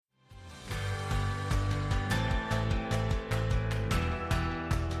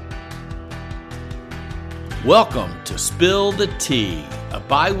Welcome to Spill the Tea, a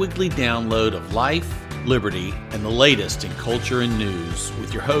bi-weekly download of life, liberty, and the latest in culture and news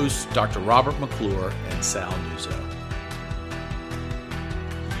with your hosts, Dr. Robert McClure and Sal Nuzzo.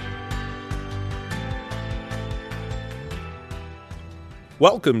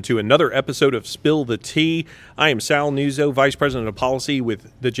 Welcome to another episode of Spill the Tea. I am Sal Nuzzo, Vice President of Policy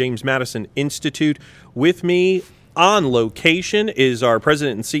with the James Madison Institute. With me on location is our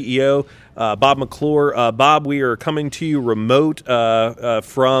President and CEO, Bob McClure. Bob, we are coming to you remote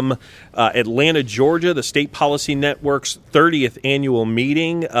from Atlanta, Georgia, the State Policy Network's 30th annual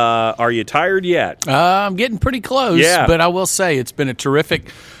meeting. Are you tired yet? I'm getting pretty close, but I will say it's been a terrific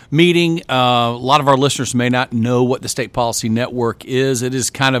meeting. A lot of our listeners may not know what the State Policy Network is. It is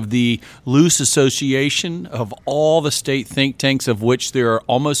kind of the loose association of all the state think tanks, of which there are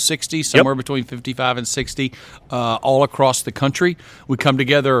almost 60, somewhere between 55 and 60, all across the country. We come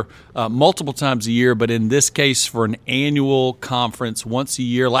together multiple times a year, but in this case for an annual conference once a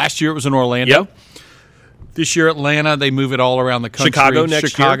year. Last year it was in Orlando. This year Atlanta. They move it all around the country.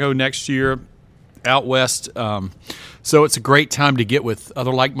 Chicago next year. Out west. So it's a great time to get with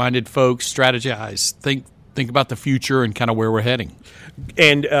other like-minded folks, strategize, think about the future and kind of where we're heading.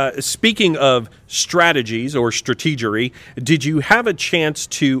 And speaking of strategies or strategery, did you have a chance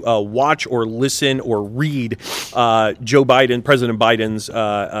to watch or listen or read Joe Biden, President Biden's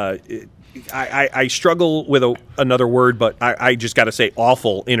I struggle with another word, but I just got to say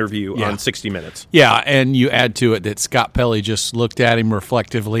awful interview on 60 Minutes. Yeah, and you add to it that Scott Pelley just looked at him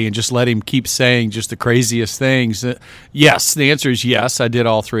reflectively and just let him keep saying just the craziest things. Yes, the answer is yes. I did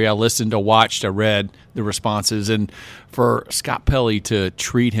all three. I listened, I watched, I read the responses. And for Scott Pelley to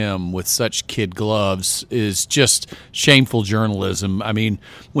treat him with such kid gloves is just shameful journalism. I mean,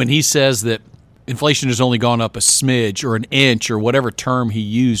 when he says that inflation has only gone up a smidge or an inch or whatever term he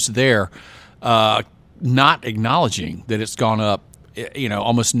used there, not acknowledging that it's gone up,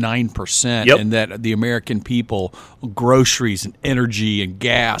 almost 9%, and that the American people, groceries and energy and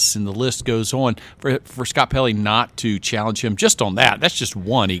gas and the list goes on. For Scott Pelley not to challenge him just on that's just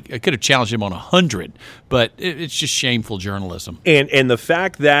one. He could have challenged him on 100, but it's just shameful journalism. And the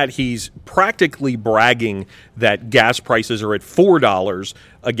fact that he's practically bragging that gas prices are at $4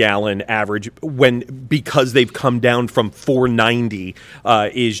 a gallon average because they've come down from $4.90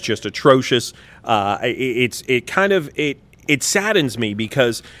 is just atrocious. It saddens me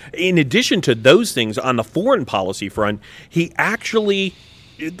because in addition to those things on the foreign policy front, he actually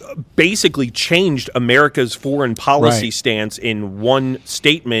basically changed America's foreign policy stance in one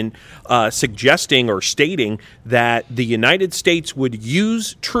statement, suggesting or stating that the United States would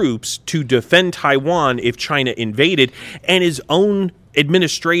use troops to defend Taiwan if China invaded, and his own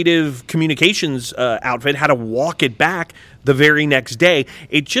administrative communications outfit had to walk it back the very next day.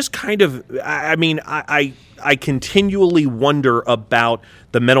 It just kind of, I continually wonder about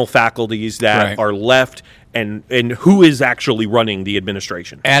the mental faculties that are left and who is actually running the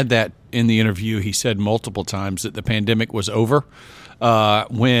administration. Add that in the interview, he said multiple times that the pandemic was over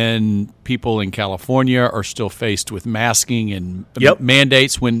when people in California are still faced with masking and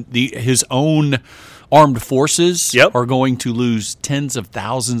mandates, when his own armed forces are going to lose tens of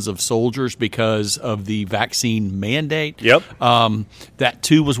thousands of soldiers because of the vaccine mandate. That,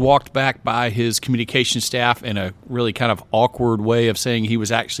 too, was walked back by his communication staff in a really kind of awkward way of saying he was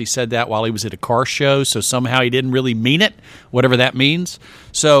actually said that while he was at a car show, so somehow he didn't really mean it, whatever that means.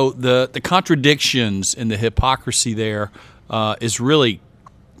 So the contradictions and the hypocrisy there is really,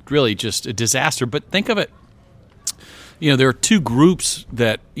 really just a disaster. But think of it. There are two groups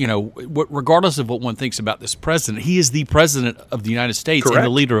that, regardless of what one thinks about this president, he is the president of the United States and the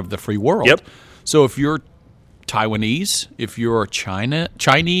leader of the free world. So if you're Taiwanese, if you're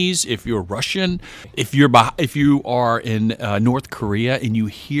Chinese, if you're Russian, if you are in North Korea and you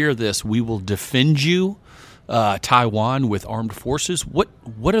hear this, we will defend you, Taiwan with armed forces, what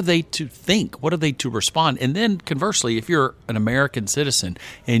are they to think? What are they to respond? And then conversely, if you're an American citizen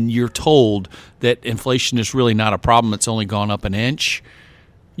and you're told that inflation is really not a problem, it's only gone up an inch,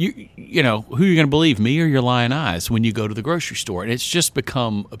 you know, who are you going to believe, me or your lying eyes when you go to the grocery store? And it's just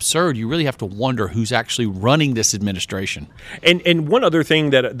become absurd. You really have to wonder who's actually running this administration. And one other thing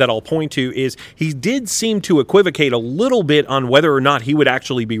that I'll point to is he did seem to equivocate a little bit on whether or not he would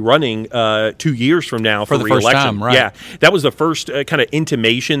actually be running 2 years from now for the re-election. First time, right. Yeah, that was the first kind of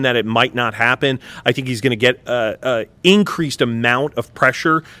intimation that it might not happen. I think he's going to get an increased amount of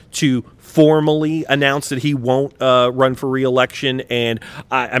pressure to formally announce that he won't run for re-election. And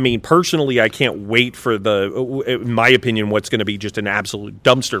I mean, personally, I can't wait for in my opinion, what's going to be just an absolute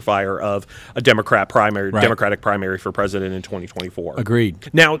dumpster fire of a Democratic primary for president in 2024. Agreed.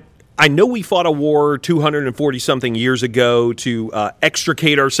 Now, I know we fought a war 240-something years ago to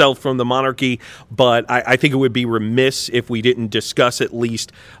extricate ourselves from the monarchy, but I think it would be remiss if we didn't discuss at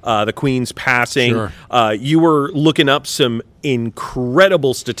least the Queen's passing. Sure. You were looking up some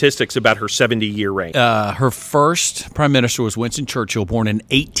incredible statistics about her 70-year reign. Her first prime minister was Winston Churchill, born in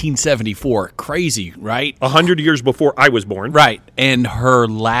 1874. Crazy, right? 100 years before I was born. Right. And her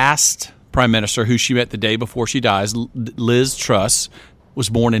last prime minister, who she met the day before she dies, Liz Truss, was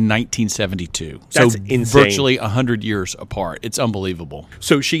born in 1972. That's so insane. Virtually 100 years apart. It's unbelievable.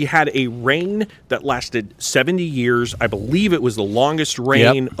 So she had a reign that lasted 70 years. I believe it was the longest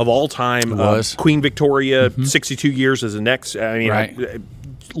reign of all time. It was. Queen Victoria, 62 years is the next. I mean, Right. a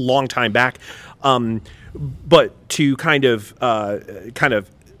long time back. But to kind of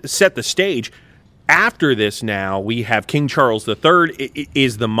set the stage, after this now, we have King Charles III.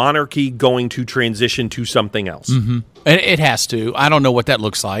 Is the monarchy going to transition to something else? And it has to. I don't know what that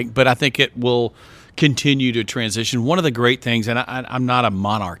looks like, but I think it will continue to transition. One of the great things, and I'm not a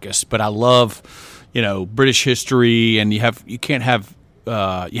monarchist, but I love, British history, and you have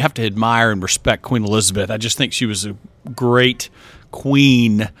to admire and respect Queen Elizabeth. I just think she was a great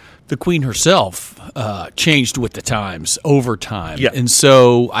queen. The queen herself changed with the times over time. Yeah. And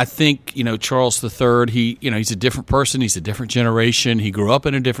so I think, Charles III, he's a different person. He's a different generation. He grew up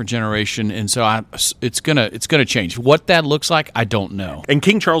in a different generation. And so it's gonna change. What that looks like, I don't know. And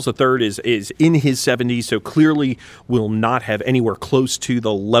King Charles III is in his 70s, so clearly will not have anywhere close to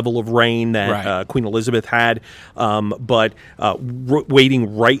the level of reign that Right. Queen Elizabeth had. But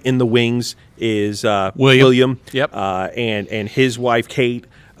waiting right in the wings is William. Yep. And his wife Kate.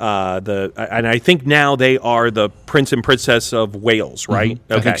 And I think now they are the Prince and Princess of Wales, right?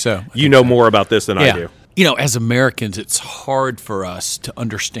 I think so. You know more about this than I do. As Americans, it's hard for us to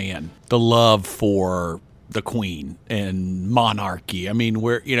understand the love for the Queen and monarchy. I mean,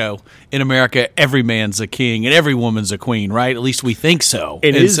 in America, every man's a king and every woman's a queen, right? At least we think so.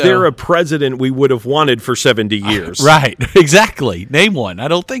 And is there a president we would have wanted for 70 years? Right, exactly. Name one. I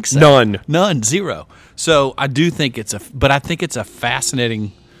don't think so. None. Zero. So I do think I think it's a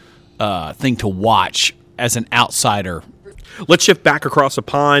fascinating thing to watch as an outsider. Let's shift back across the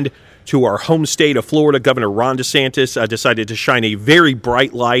pond to our home state of Florida. Governor Ron DeSantis decided to shine a very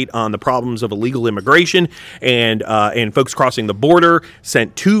bright light on the problems of illegal immigration and folks crossing the border.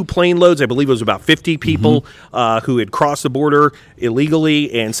 Sent 2 plane loads, I believe it was about 50 people who had crossed the border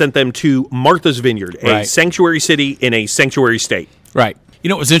illegally, and sent them to Martha's Vineyard, a sanctuary city in a sanctuary state. Right.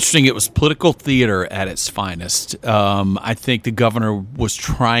 It was interesting. It was political theater at its finest. I think the governor was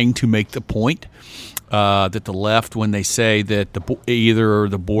trying to make the point that the left, when they say that either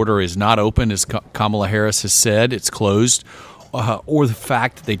the border is not open, as Kamala Harris has said, it's closed, or the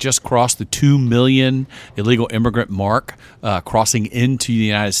fact that they just crossed the 2 million illegal immigrant mark crossing into the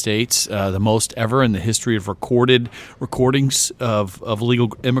United States, the most ever in the history of recordings of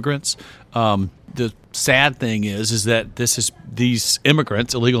illegal immigrants. The sad thing is that these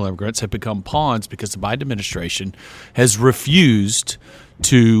illegal immigrants, have become pawns because the Biden administration has refused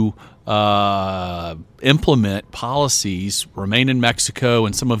to implement policies, Remain in Mexico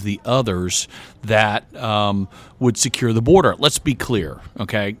and some of the others that would secure the border. Let's be clear,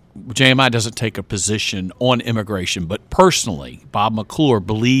 okay? JMI doesn't take a position on immigration, but personally, Bob McClure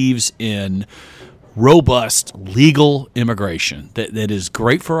believes in robust legal immigration that is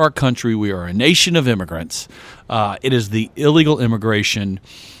great for our country. We are a nation of immigrants. It is the illegal immigration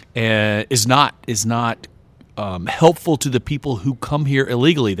is not helpful to the people who come here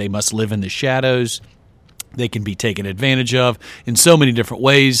illegally. They must live in the shadows. They can be taken advantage of in so many different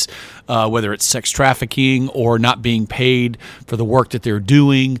ways, whether it's sex trafficking or not being paid for the work that they're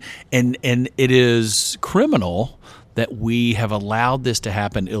doing. And it is criminal that we have allowed this to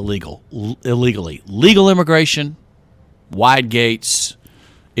happen illegally. Legal immigration, wide gates,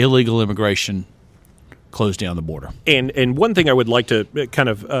 illegal immigration, close down the border. And one thing I would like to kind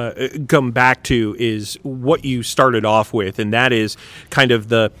of come back to is what you started off with, and that is kind of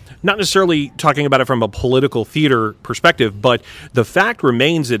not necessarily talking about it from a political theater perspective, but the fact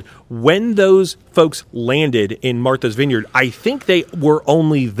remains that when those folks landed in Martha's Vineyard, I think they were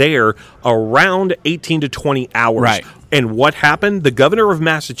only there around 18 to 20 hours. Right. And what happened? The governor of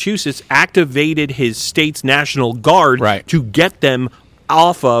Massachusetts activated his state's National Guard to get them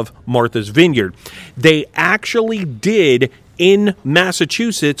off of Martha's Vineyard. They actually did in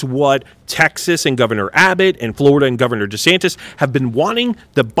Massachusetts what Texas and Governor Abbott and Florida and Governor DeSantis have been wanting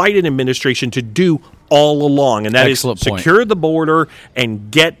the Biden administration to do all along, and that Excellent is point. secure the border and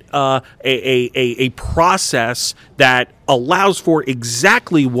get a process that allows for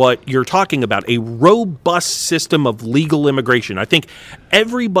exactly what you're talking about, a robust system of legal immigration. I think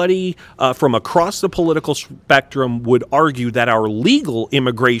everybody from across the political spectrum would argue that our legal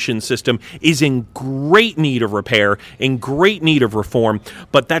immigration system is in great need of repair, in great need of reform,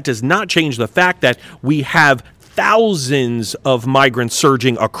 but that does not change the fact that we have thousands of migrants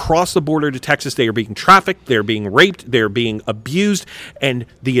surging across the border to Texas. They are being trafficked, they're being raped, they're being abused, and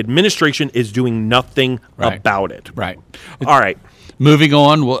the administration is doing nothing about it. Right. All right. Moving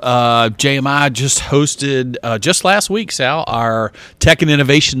on, JMI just hosted, just last week, Sal, our Tech and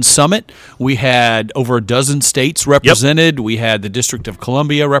Innovation Summit. We had over a dozen states represented. Yep. We had the District of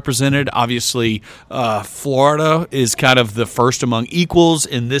Columbia represented. Obviously, Florida is kind of the first among equals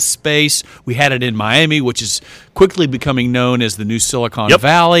in this space. We had it in Miami, which is quickly becoming known as the new Silicon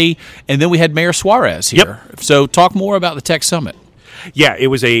Valley. And then we had Mayor Suarez here. Yep. So talk more about the Tech Summit. Yeah, it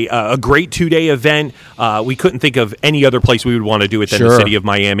was a great 2-day event. We couldn't think of any other place we would want to do it than the city of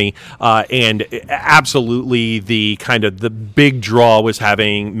Miami. And absolutely the big draw was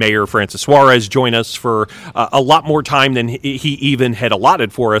having Mayor Francis Suarez join us for a lot more time than he even had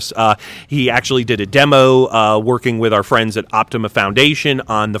allotted for us. He actually did a demo working with our friends at Optima Foundation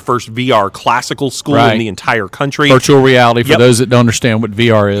on the first VR classical school in the entire country. Virtual reality for those that don't understand what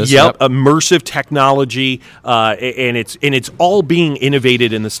VR is. Immersive technology, and it's all being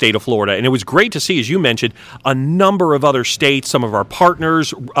innovated in the state of Florida. And it was great to see, as you mentioned, a number of other states, some of our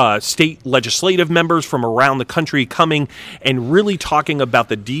partners, state legislative members from around the country coming and really talking about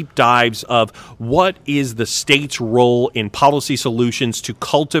the deep dives of what is the state's role in policy solutions to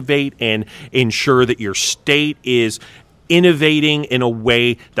cultivate and ensure that your state is innovating in a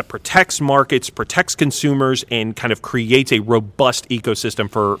way that protects markets, protects consumers, and kind of creates a robust ecosystem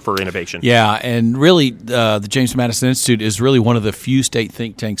for innovation. Yeah, and really the James Madison Institute is really one of the few state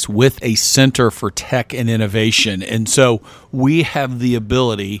think tanks with a center for tech and innovation. And so we have the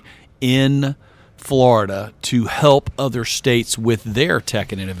ability in Florida to help other states with their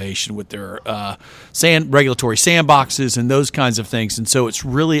tech and innovation, with their regulatory sandboxes and those kinds of things. And so it's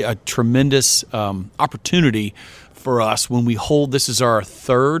really a tremendous opportunity for us when we hold. This is our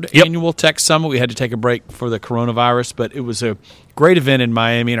third annual Tech Summit. We had to take a break for the coronavirus, but it was a great event in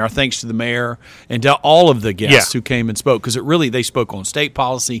Miami, and our thanks to the mayor and to all of the guests who came and spoke, because they spoke on state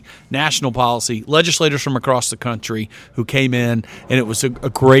policy, national policy, legislators from across the country who came in, and it was a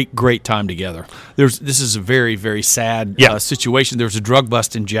great time together. This is a very, very sad situation. There was a drug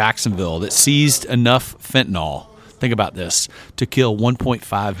bust in Jacksonville that seized enough fentanyl, think about this, to kill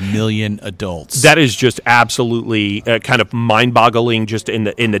 1.5 million adults. That is just absolutely kind of mind-boggling, just in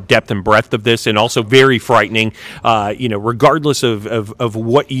the depth and breadth of this, and also very frightening. Regardless of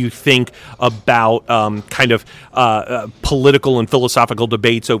what you think about kind of political and philosophical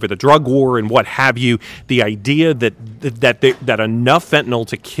debates over the drug war and what have you, the idea that enough fentanyl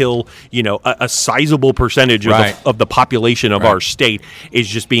to kill a sizable percentage of the population of our state is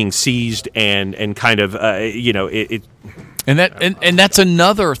just being seized and kind of And that's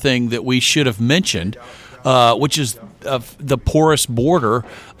another thing that we should have mentioned, which is the porous border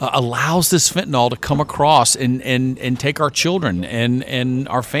allows this fentanyl to come across and take our children and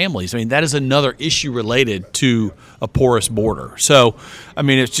our families. I mean, that is another issue related to a porous border. So, I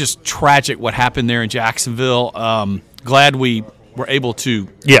mean, it's just tragic what happened there in Jacksonville. Glad we were able to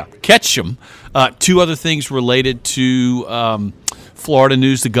catch them. Two other things related to Florida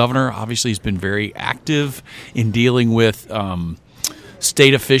news. The governor obviously has been very active in dealing with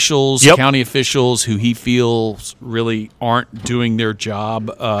state officials, county officials who he feels really aren't doing their job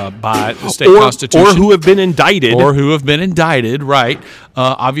by the state constitution. Or who have been indicted. Right.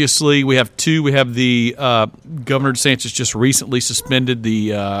 Obviously, we have two. We have the Governor DeSantis just recently suspended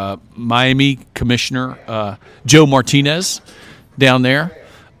the Miami commissioner, Joe Martinez, down there.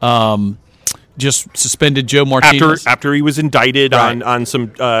 Just suspended Joe Martinez after he was indicted on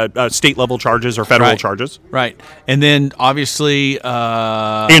some state level charges or federal charges. Right, and then obviously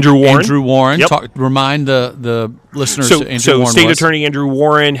Andrew Warren. Remind the listeners. So State Attorney Andrew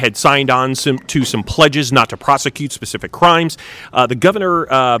Warren had signed on to some pledges not to prosecute specific crimes. The governor,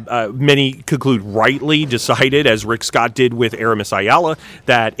 many conclude rightly, decided, as Rick Scott did with Aramis Ayala,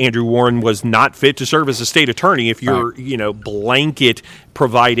 that Andrew Warren was not fit to serve as a state attorney. If you're blanket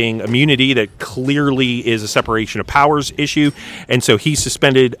providing immunity that clearly is a separation of powers issue. And so he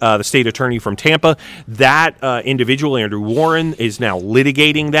suspended the state attorney from Tampa. That individual, Andrew Warren, is now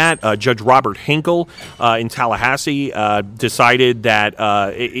litigating that. Judge Robert Hinkle in Tallahassee decided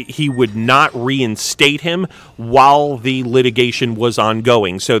that he would not reinstate him while the litigation was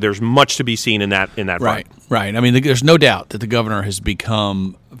ongoing. So there's much to be seen in that right. Right. I mean, there's no doubt that the governor has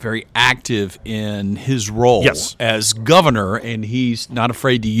become very active in his role as governor, and he's not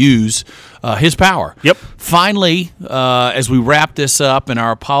afraid to use his power. Yep. Finally, as we wrap this up, and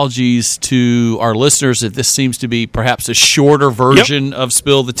our apologies to our listeners if this seems to be perhaps a shorter version of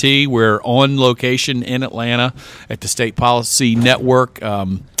Spill the Tea, we're on location in Atlanta at the State Policy Network.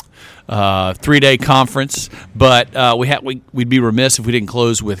 3-day conference, but we'd be remiss if we didn't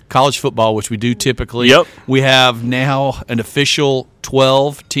close with college football, which we do typically. Yep. We have now an official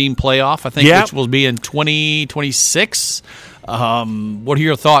 12-team playoff, I think, which will be in 2026. What are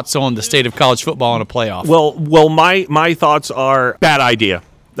your thoughts on the state of college football in a playoff? Well, my thoughts are bad idea.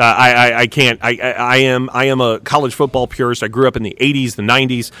 I can't. I am a college football purist. I grew up in the 80s, the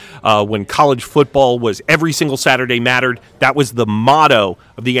 90s, when college football was every single Saturday mattered. That was the motto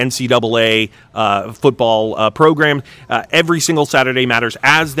of the NCAA football program. Every single Saturday matters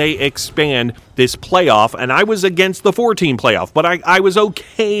as they expand this playoff. And I was against the 4-team playoff, but I was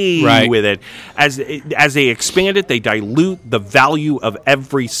okay with it. As they expand it, they dilute the value of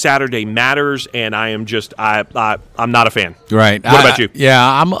every Saturday matters, and I am just I'm not a fan. Right. What about you?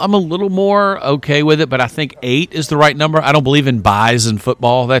 Yeah, I'm a little more okay with it, but I think 8 is the right number. I don't believe in buys in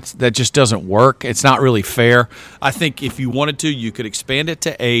football. That just doesn't work. It's not really fair. I think if you wanted to, you could expand it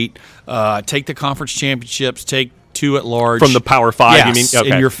to 8, take the conference championships, take 2 at large. From the Power 5, yes, you mean?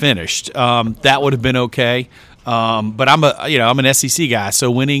 Okay. And you're finished. That would have been okay. But I'm an SEC guy,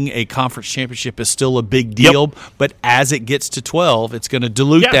 so winning a conference championship is still a big deal. Yep. But as it gets to 12, it's going to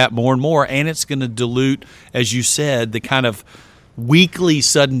dilute that more and more, and it's going to dilute, as you said, the kind of weekly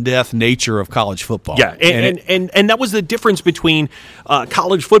sudden death nature of college football. Yeah, and that was the difference between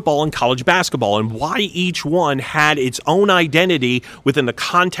college football and college basketball, and why each one had its own identity within the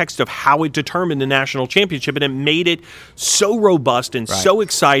context of how it determined the national championship, and it made it so robust and so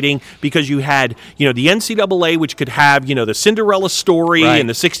exciting because you had, the NCAA, which could have, the Cinderella story and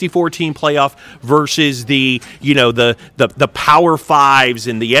the 64-team playoff versus the Power Fives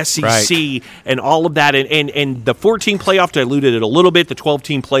and the SEC and all of that, and the 14 playoff diluted it a little bit. The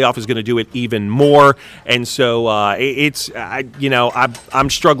 12-team playoff is going to do it even more, and so I'm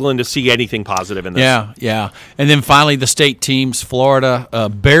struggling to see anything positive in this. Yeah. And then finally, the state teams. Florida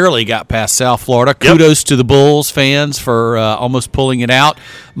barely got past South Florida. Kudos to the Bulls fans for almost pulling it out.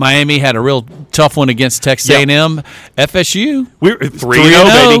 Miami had a real tough one against Texas A&M. FSU, we're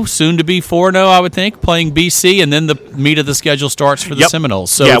 3-0, baby. Soon to be 4-0, I would think, playing BC, and then the meat of the schedule starts for the Seminoles.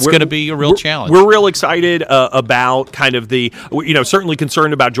 So it's going to be a real challenge. We're real excited about kind of the, certainly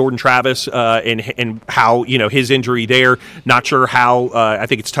concerned about Jordan Travis and how, his injury there. Not sure how, I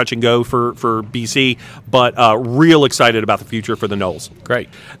think it's touch and go for BC, but real excited about the future for the Noles. Great.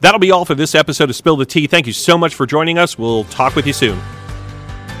 That'll be all for this episode of Spill the Tea. Thank you so much for joining us. We'll talk with you soon.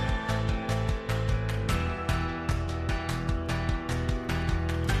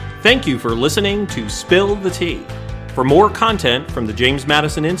 Thank you for listening to Spill the Tea. For more content from the James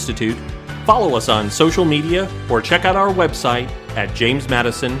Madison Institute, follow us on social media or check out our website at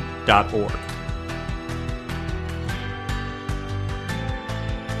jamesmadison.org.